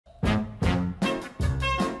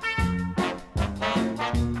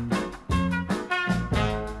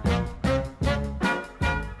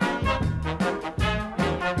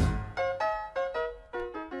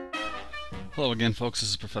Hello again, folks.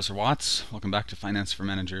 This is Professor Watts. Welcome back to Finance for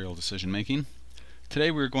Managerial Decision Making.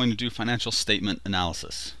 Today we're going to do financial statement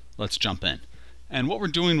analysis. Let's jump in. And what we're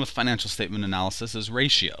doing with financial statement analysis is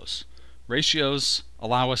ratios. Ratios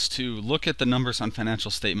allow us to look at the numbers on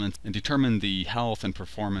financial statements and determine the health and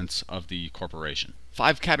performance of the corporation.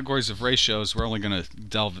 5 categories of ratios. We're only going to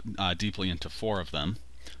delve deeply into 4 of them: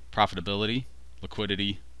 profitability,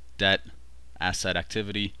 liquidity, debt, asset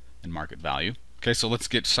activity, and market value. Okay, so let's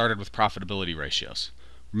get started with profitability ratios.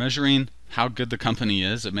 We're measuring how good the company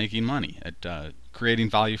is at making money, at creating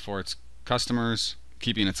value for its customers,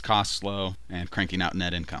 keeping its costs low, and cranking out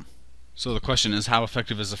net income. So the question is, how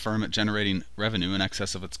effective is the firm at generating revenue in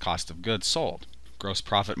excess of its cost of goods sold? Gross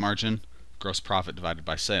profit margin, gross profit divided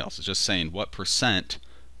by sales. It's just saying what percent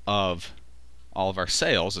of all of our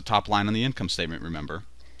sales, the top line on the income statement, remember,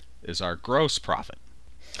 is our gross profit.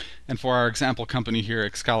 And for our example company here,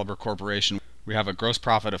 Excalibur Corporation, we have a gross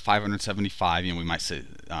profit of 575. We might say,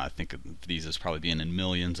 think of these as probably being in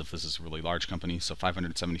millions if this is a really large company. So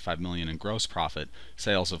 575 million in gross profit,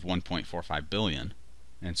 sales of 1.45 billion.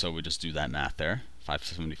 And so we just do that math there,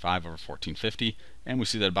 575 over 1450, and we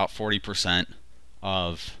see that about 40%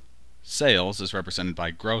 of sales is represented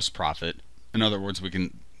by gross profit. In other words, we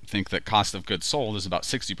can think that cost of goods sold is about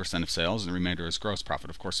 60% of sales, and the remainder is gross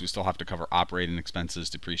profit. Of course, we still have to cover operating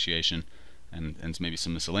expenses, depreciation, and maybe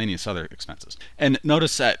some miscellaneous other expenses. And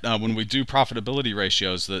notice that when we do profitability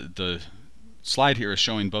ratios, the slide here is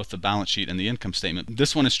showing both the balance sheet and the income statement.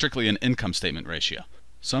 This one is strictly an income statement ratio.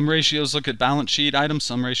 Some ratios look at balance sheet items,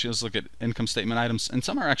 some ratios look at income statement items, and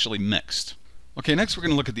some are actually mixed. Okay, next we're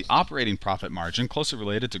going to look at the operating profit margin, closely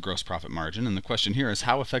related to gross profit margin, and the question here is,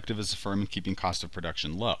 how effective is the firm in keeping cost of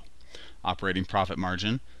production low? Operating profit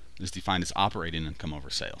margin is defined as operating income over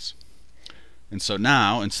sales. And so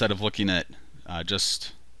now, instead of looking at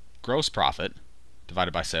just gross profit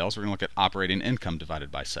divided by sales, we're going to look at operating income divided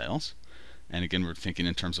by sales. And again, we're thinking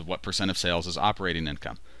in terms of what percent of sales is operating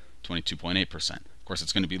income, 22.8%. Of course,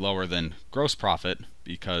 it's going to be lower than gross profit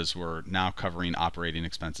because we're now covering operating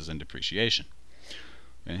expenses and depreciation.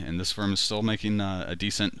 Okay, and this firm is still making a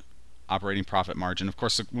decent operating profit margin. Of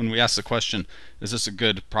course, when we ask the question, is this a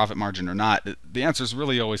good profit margin or not, the answer is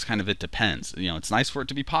really always kind of it depends. It's nice for it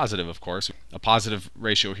to be positive, of course. A positive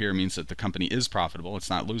ratio here means that the company is profitable, it's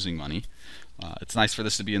not losing money. It's nice for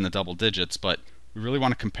this to be in the double digits, but we really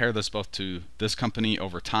want to compare this both to this company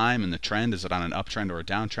over time and the trend, is it on an uptrend or a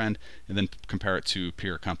downtrend, and then compare it to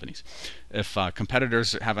peer companies. If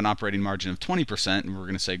competitors have an operating margin of 20%, we're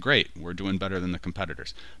going to say, great, we're doing better than the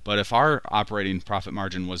competitors. But if our operating profit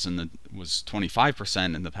margin was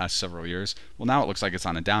 25% in the past several years, well, now it looks like it's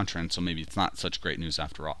on a downtrend, so maybe it's not such great news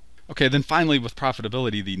after all. Okay, then finally with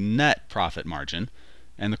profitability, the net profit margin.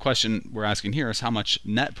 And the question we're asking here is how much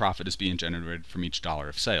net profit is being generated from each dollar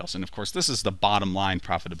of sales. And of course, this is the bottom line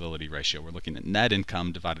profitability ratio. We're looking at net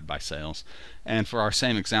income divided by sales. And for our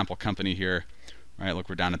same example company here, right, look,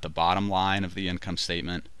 we're down at the bottom line of the income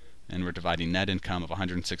statement, and we're dividing net income of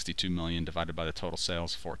 162 million divided by the total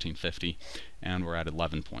sales, 1450, and we're at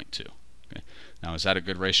 11.2. Okay. Now, is that a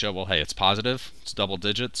good ratio? Well, hey, it's positive, it's double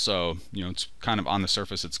digits, so it's kind of on the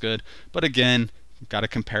surface, it's good. But again, we've got to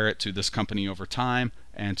compare it to this company over time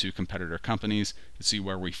and to competitor companies to see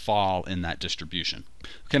where we fall in that distribution.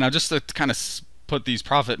 Okay, now just to kind of put these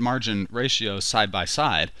profit margin ratios side by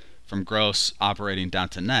side, from gross operating down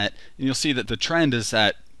to net, and you'll see that the trend is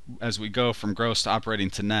that as we go from gross to operating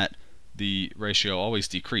to net, the ratio always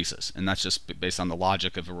decreases, and that's just based on the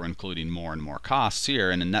logic of we're including more and more costs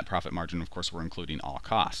here, and in net profit margin, of course, we're including all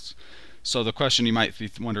costs. So the question you might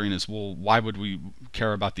be wondering is, well, why would we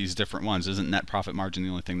care about these different ones? Isn't net profit margin the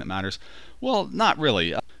only thing that matters? Well, not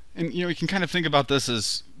really. And you can kind of think about this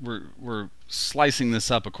as we're slicing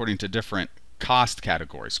this up according to different cost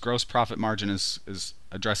categories. Gross profit margin is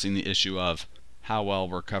addressing the issue of how well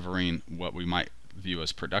we're covering what we might view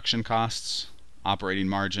as production costs. Operating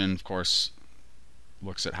margin, of course,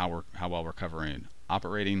 looks at how well we're covering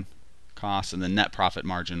operating costs, and the net profit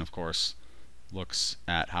margin, of course, looks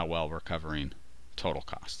at how well we're covering total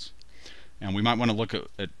costs. And we might want to look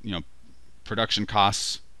at production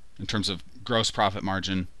costs in terms of gross profit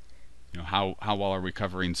margin. How well are we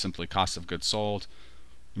covering simply cost of goods sold?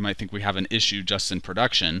 You might think we have an issue just in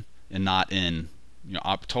production and not in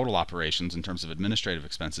total operations in terms of administrative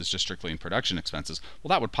expenses, just strictly in production expenses. Well,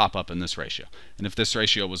 that would pop up in this ratio. And if this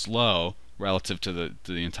ratio was low relative to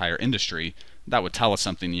the entire industry, that would tell us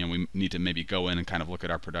something. We need to maybe go in and kind of look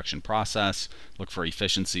at our production process, look for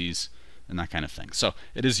efficiencies, and that kind of thing. So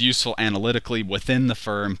it is useful analytically within the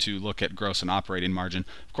firm to look at gross and operating margin.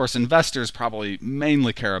 Of course, investors probably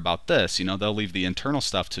mainly care about this. They'll leave the internal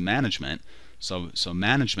stuff to management, So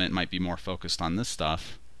management might be more focused on this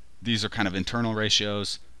stuff. These are kind of internal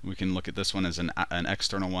ratios. We can look at this one as an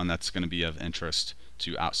external one that's going to be of interest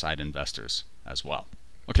to outside investors as well.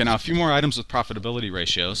 Okay, now a few more items with profitability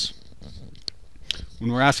ratios.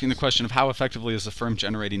 When we're asking the question of how effectively is the firm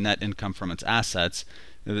generating net income from its assets,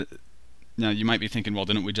 now you might be thinking, well,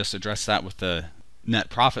 didn't we just address that with the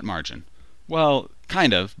net profit margin? Well,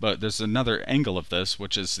 kind of, but there's another angle of this,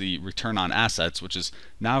 which is the return on assets, which is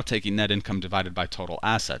now taking net income divided by total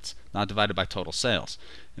assets, not divided by total sales.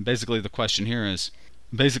 And basically the question here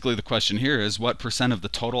is what percent of the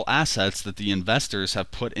total assets that the investors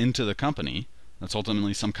have put into the company, that's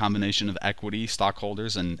ultimately some combination of equity,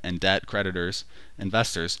 stockholders, and debt, creditors,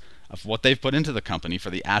 investors, of what they've put into the company for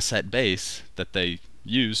the asset base that they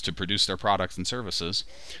use to produce their products and services,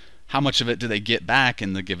 how much of it do they get back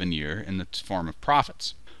in the given year in the form of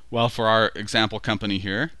profits? Well, for our example company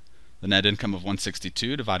here, the net income of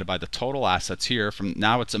 162 divided by the total assets here, from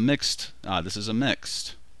now it's a mixed, this is a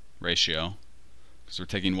mixed ratio, because we're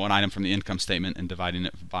taking one item from the income statement and dividing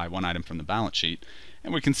it by one item from the balance sheet,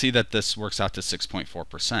 and we can see that this works out to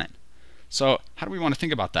 6.4%. So how do we want to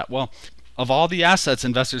think about that? Well, of all the assets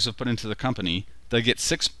investors have put into the company, they get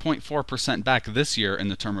 6.4% back this year in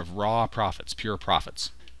the term of raw profits, pure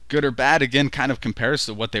profits. Good or bad, again, kind of compares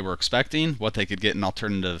to what they were expecting, what they could get in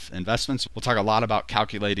alternative investments. We'll talk a lot about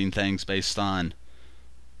calculating things based on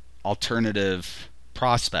alternative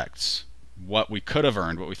prospects, what we could have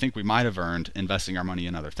earned, what we think we might have earned investing our money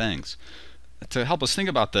in other things. To help us think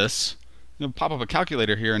about this, pop up a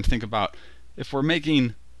calculator here and think about if we're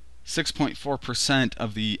making 6.4%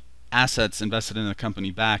 of the assets invested in the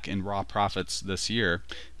company back in raw profits this year,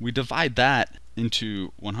 we divide that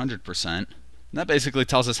into 100%. And that basically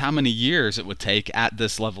tells us how many years it would take at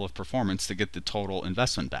this level of performance to get the total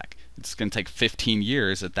investment back. It's going to take 15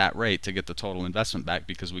 years at that rate to get the total investment back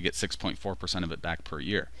because we get 6.4% of it back per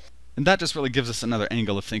year. And that just really gives us another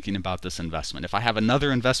angle of thinking about this investment. If I have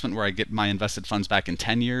another investment where I get my invested funds back in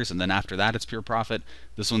 10 years and then after that it's pure profit,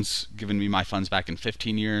 this one's giving me my funds back in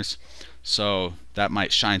 15 years. So that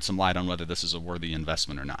might shine some light on whether this is a worthy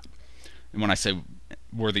investment or not. And when I say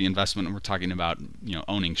worthy investment, we're talking about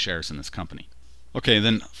owning shares in this company. Okay,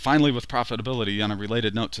 then finally with profitability, on a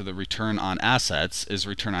related note to the return on assets, is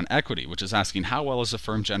return on equity, which is asking how well is the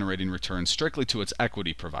firm generating returns strictly to its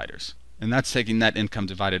equity providers. And that's taking net income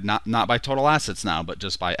divided not by total assets now, but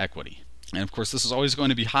just by equity. And of course this is always going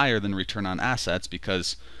to be higher than return on assets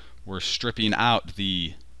because we're stripping out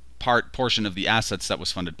the portion of the assets that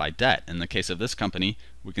was funded by debt. In the case of this company,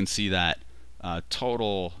 we can see that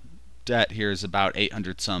total debt here is about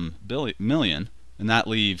 800 some million. And that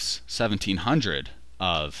leaves 1,700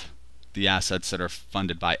 of the assets that are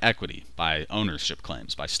funded by equity, by ownership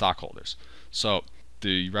claims, by stockholders. So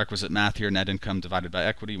the requisite math here, net income divided by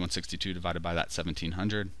equity, 162 divided by that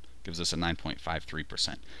 1,700, gives us a 9.53%.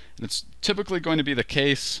 And it's typically going to be the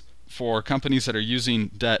case for companies that are using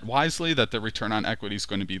debt wisely that the return on equity is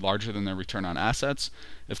going to be larger than their return on assets.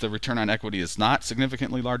 If the return on equity is not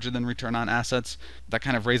significantly larger than return on assets, that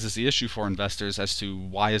kind of raises the issue for investors as to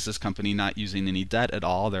why is this company not using any debt at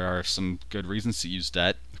all. There are some good reasons to use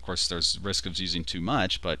debt. Of course, there's risk of using too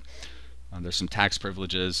much, but there's some tax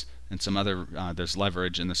privileges and some other, there's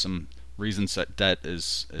leverage, and there's some reasons that debt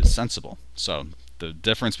is sensible. So the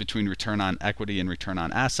difference between return on equity and return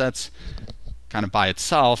on assets kind of by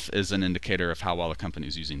itself is an indicator of how well a company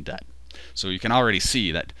is using debt. So you can already see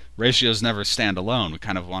that ratios never stand alone. We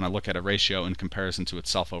kind of want to look at a ratio in comparison to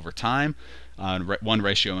itself over time, one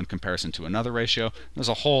ratio in comparison to another ratio. There's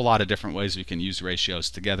a whole lot of different ways we can use ratios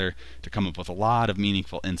together to come up with a lot of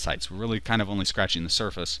meaningful insights. We're really kind of only scratching the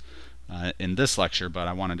surface in this lecture, but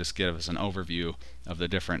I want to just give us an overview of the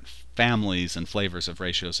different families and flavors of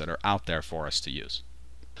ratios that are out there for us to use.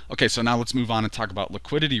 Okay, so now let's move on and talk about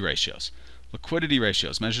liquidity ratios. Liquidity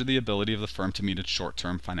ratios measure the ability of the firm to meet its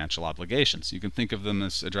short-term financial obligations. You can think of them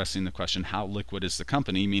as addressing the question, how liquid is the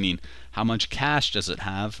company, meaning how much cash does it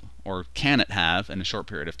have or can it have in a short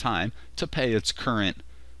period of time to pay its current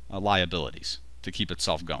liabilities, to keep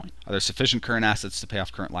itself going. Are there sufficient current assets to pay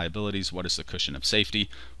off current liabilities? What is the cushion of safety?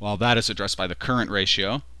 Well, that is addressed by the current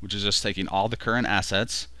ratio, which is just taking all the current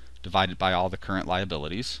assets divided by all the current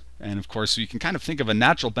liabilities. And of course, you can kind of think of a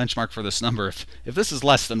natural benchmark for this number. If this is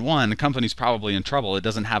less than 1, the company's probably in trouble. It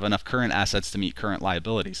doesn't have enough current assets to meet current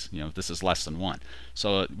liabilities. If this is less than 1.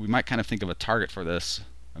 So we might kind of think of a target for this.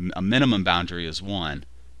 A minimum boundary is 1.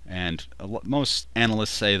 And most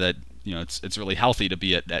analysts say that it's really healthy to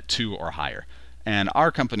be at 2 or higher. And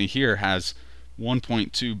our company here has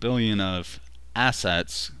 1.2 billion of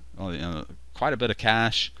assets, quite a bit of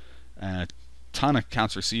cash, a ton of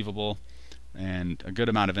accounts receivable, and a good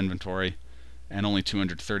amount of inventory. and only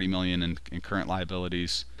 230 million in current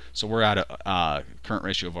liabilities. So we're at a current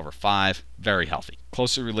ratio of over 5, very healthy.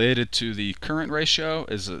 Closely related to the current ratio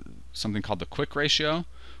is something called the quick ratio,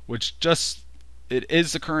 which it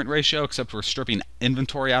is the current ratio, except we're stripping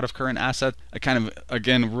inventory out of current assets. A kind of,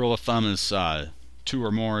 again, rule of thumb is 2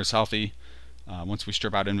 or more is healthy. Once we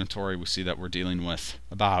strip out inventory, we see that we're dealing with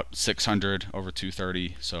about 600 over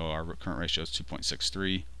 230, so our current ratio is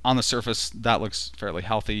 2.63. On the surface, that looks fairly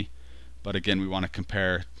healthy, but again, we want to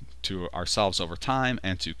compare to ourselves over time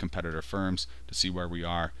and to competitor firms to see where we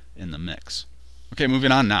are in the mix. Okay,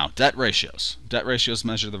 moving on now. Debt ratios. Debt ratios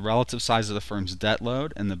measure the relative size of the firm's debt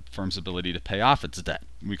load and the firm's ability to pay off its debt.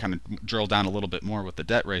 We kind of drill down a little bit more with the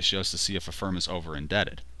debt ratios to see if a firm is over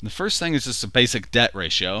indebted. The first thing is just a basic debt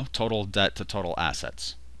ratio, total debt to total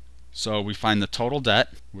assets. So we find the total debt,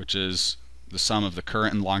 which is the sum of the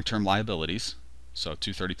current and long-term liabilities, so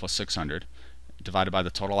 230 plus 600, divided by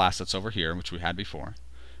the total assets over here, which we had before.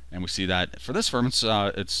 And we see that for this firm, it's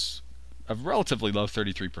a relatively low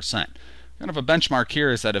 33%. Kind of a benchmark here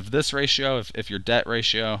is that if this ratio, if your debt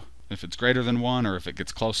ratio, if it's greater than 1 or if it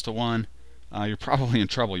gets close to 1, you're probably in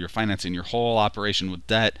trouble. You're financing your whole operation with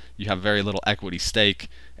debt. You have very little equity stake,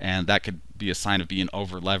 and that could be a sign of being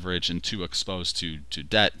over leveraged and too exposed to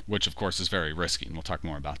debt, which of course is very risky, and we'll talk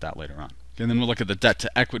more about that later on. And then we'll look at the debt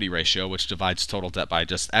to equity ratio, which divides total debt by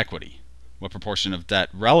just equity. What proportion of debt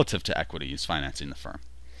relative to equity is financing the firm?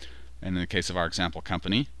 And in the case of our example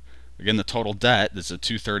company, again, the total debt is a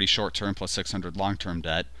 230 short-term plus 600 long-term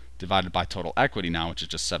debt divided by total equity now, which is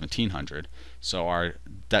just 1,700. So our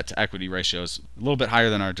debt to equity ratio is a little bit higher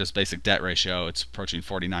than our just basic debt ratio. It's approaching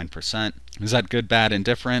 49%. Is that good, bad,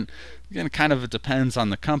 indifferent? Again, it kind of depends on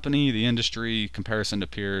the company, the industry, comparison to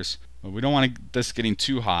peers. But we don't want this getting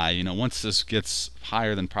too high. You know, once this gets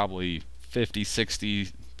higher than probably 50,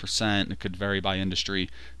 60%, it could vary by industry,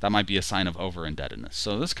 that might be a sign of over indebtedness.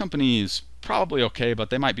 So this company is probably okay, but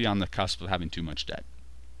they might be on the cusp of having too much debt.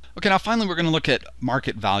 Okay, now finally we're going to look at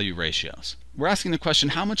market value ratios. We're asking the question,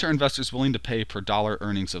 how much are investors willing to pay per dollar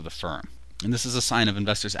earnings of the firm? And this is a sign of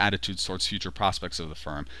investors' attitudes towards future prospects of the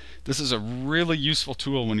firm. This is a really useful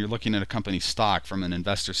tool when you're looking at a company's stock from an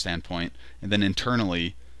investor standpoint, and then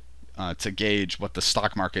internally to gauge what the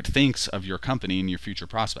stock market thinks of your company and your future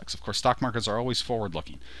prospects. Of course, stock markets are always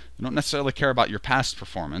forward-looking. They don't necessarily care about your past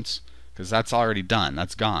performance, because that's already done,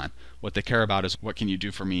 that's gone. What they care about is, what can you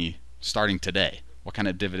do for me starting today? What kind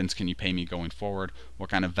of dividends can you pay me going forward? What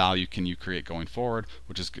kind of value can you create going forward,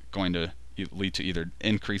 which is going to lead to either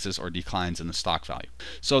increases or declines in the stock value.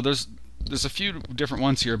 So there's a few different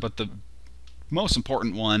ones here, but the most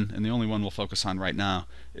important one, and the only one we'll focus on right now,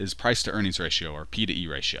 is price to earnings ratio, or P to E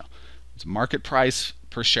ratio. It's market price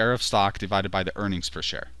per share of stock divided by the earnings per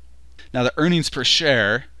share. Now the earnings per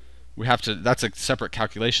share, that's a separate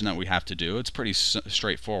calculation that we have to do. It's pretty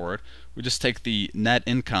straightforward. We just take the net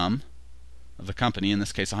income of the company, in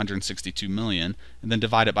this case 162 million, and then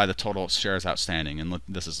divide it by the total shares outstanding. And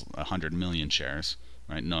this is 100 million shares,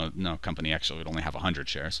 right? No company actually would only have 100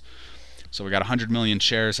 shares. So we got 100 million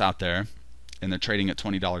shares out there, and they're trading at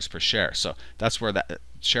 $20 per share. So that's where that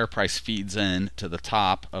share price feeds in to the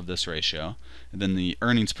top of this ratio. And then the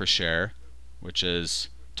earnings per share, which is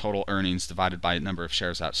total earnings divided by number of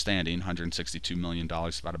shares outstanding, $162 million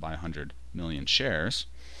divided by 100 million shares.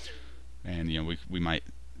 And we might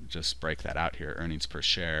just break that out here. Earnings per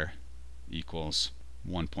share equals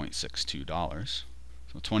 $1.62.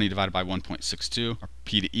 So 20 divided by 1.62. Our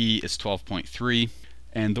P to E is 12.3.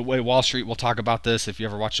 And the way Wall Street will talk about this, if you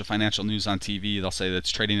ever watch the financial news on TV, they'll say that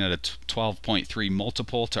it's trading at a 12.3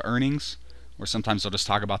 multiple to earnings, or sometimes they'll just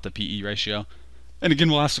talk about the PE ratio. And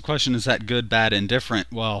again, we'll ask the question, is that good, bad, indifferent?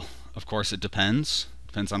 Well, of course it depends. It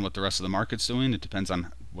depends on what the rest of the market's doing. It depends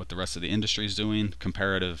on what the rest of the industry is doing,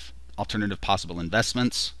 comparative, alternative possible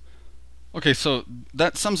investments. Okay, so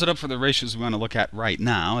that sums it up for the ratios we want to look at right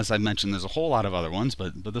now. As I mentioned, there's a whole lot of other ones,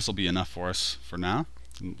 but this will be enough for us for now.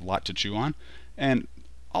 A lot to chew on. And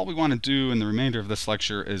all we want to do in the remainder of this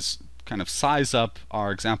lecture is kind of size up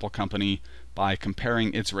our example company by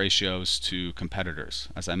comparing its ratios to competitors.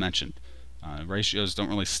 As I mentioned, ratios don't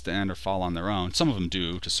really stand or fall on their own. Some of them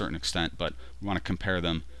do to a certain extent, but we want to compare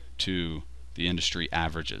them to the industry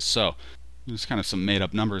averages. So there's kind of some made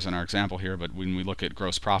up numbers in our example here, but when we look at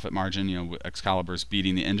gross profit margin, Excalibur's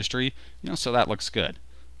beating the industry, so that looks good.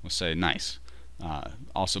 We'll say nice.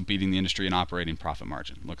 Also beating the industry in operating profit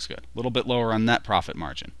margin, looks good. A little bit lower on net profit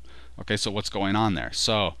margin. Okay, so what's going on there?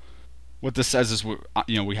 So what this says is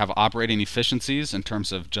we have operating efficiencies in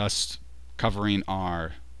terms of just covering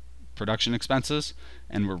our production expenses,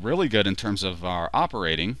 and we're really good in terms of our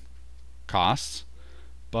operating costs,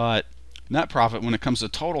 but net profit when it comes to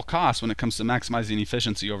total cost, when it comes to maximizing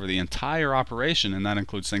efficiency over the entire operation, and that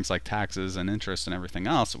includes things like taxes and interest and everything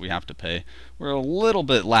else that we have to pay, we're a little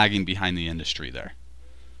bit lagging behind the industry there.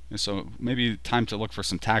 And so maybe time to look for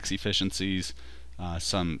some tax efficiencies,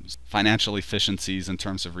 some financial efficiencies in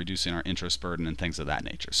terms of reducing our interest burden and things of that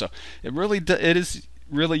nature. So it is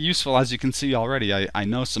really useful, as you can see already. I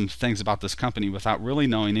know some things about this company without really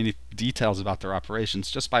knowing any details about their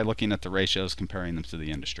operations, just by looking at the ratios, comparing them to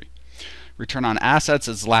the industry. Return on assets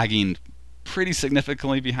is lagging pretty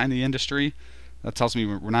significantly behind the industry. That tells me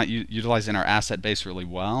we're not utilizing our asset base really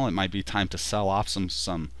well. It might be time to sell off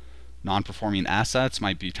some non-performing assets.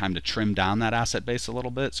 Might be time to trim down that asset base a little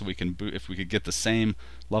bit, so we can if we could get the same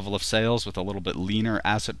level of sales with a little bit leaner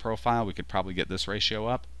asset profile, we could probably get this ratio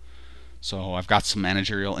up. So I've got some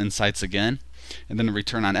managerial insights again. And then the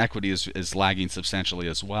return on equity is lagging substantially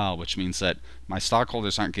as well, which means that my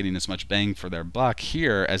stockholders aren't getting as much bang for their buck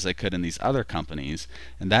here as they could in these other companies.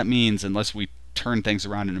 And that means unless we turn things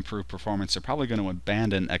around and improve performance, they're probably going to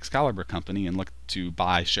abandon Excalibur company and look to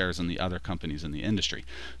buy shares in the other companies in the industry.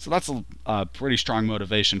 So that's a pretty strong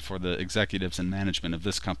motivation for the executives and management of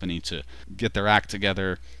this company to get their act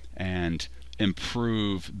together and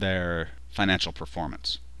improve their financial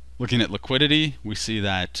performance. Looking at liquidity, we see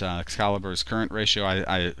that Excalibur's current ratio,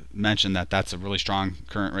 I mentioned that that's a really strong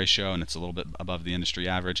current ratio, and it's a little bit above the industry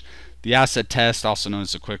average. The asset test, also known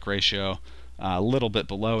as the quick ratio, a little bit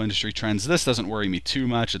below industry trends. This doesn't worry me too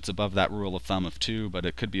much. It's above that rule of thumb of 2, but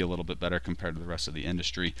it could be a little bit better compared to the rest of the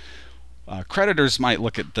industry. Creditors might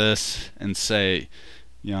look at this and say,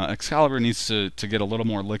 Excalibur needs to get a little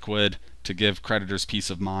more liquid to give creditors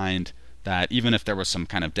peace of mind that even if there was some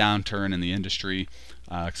kind of downturn in the industry,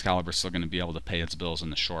 Excalibur's still going to be able to pay its bills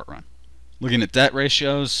in the short run. Looking at debt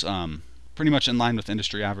ratios, pretty much in line with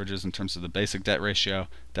industry averages in terms of the basic debt ratio,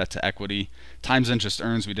 debt to equity. Times interest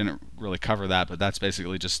earns, we didn't really cover that, but that's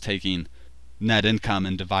basically just taking net income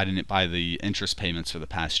and dividing it by the interest payments for the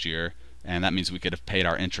past year, and that means we could have paid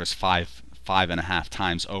our interest 5.5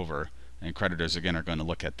 times over, and creditors again are going to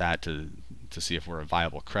look at that to see if we're a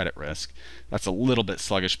viable credit risk. That's a little bit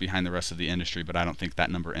sluggish behind the rest of the industry, but I don't think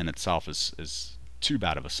that number in itself is too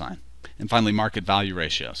bad of a sign. And finally, market value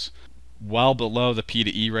ratios. Well below the P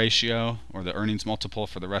to E ratio, or the earnings multiple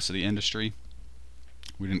for the rest of the industry.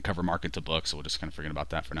 We didn't cover market to book, so we'll just kind of forget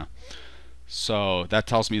about that for now. So that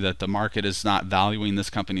tells me that the market is not valuing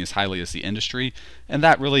this company as highly as the industry, and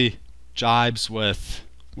that really jibes with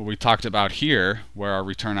what we talked about here, where our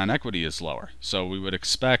return on equity is lower. So we would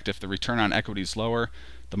expect if the return on equity is lower,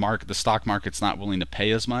 the stock market's not willing to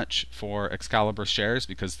pay as much for Excalibur shares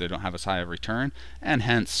because they don't have as high a return, and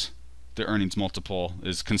hence the earnings multiple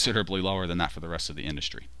is considerably lower than that for the rest of the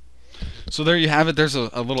industry. So there you have it. There's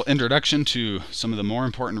a little introduction to some of the more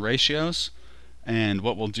important ratios. And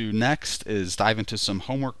what we'll do next is dive into some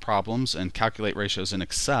homework problems and calculate ratios in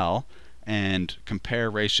Excel and compare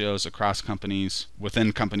ratios across companies,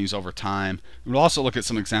 within companies over time. We'll also look at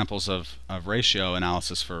some examples of ratio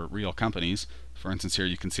analysis for real companies. For instance, here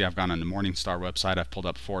you can see I've gone on the Morningstar website, I've pulled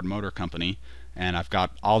up Ford Motor Company, and I've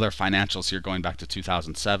got all their financials here going back to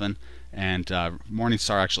 2007, and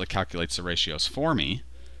Morningstar actually calculates the ratios for me,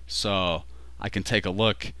 so I can take a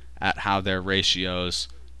look at how their ratios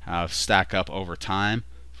stack up over time.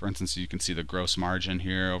 For instance, you can see the gross margin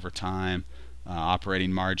here over time,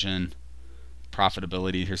 operating margin,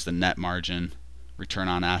 profitability, here's the net margin, return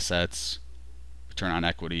on assets, return on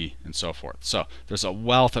equity, and so forth. So there's a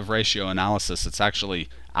wealth of ratio analysis that's actually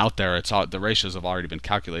out there. The ratios have already been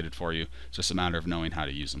calculated for you. It's just a matter of knowing how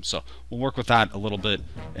to use them. So we'll work with that a little bit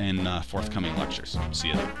in forthcoming lectures. See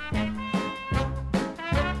you then.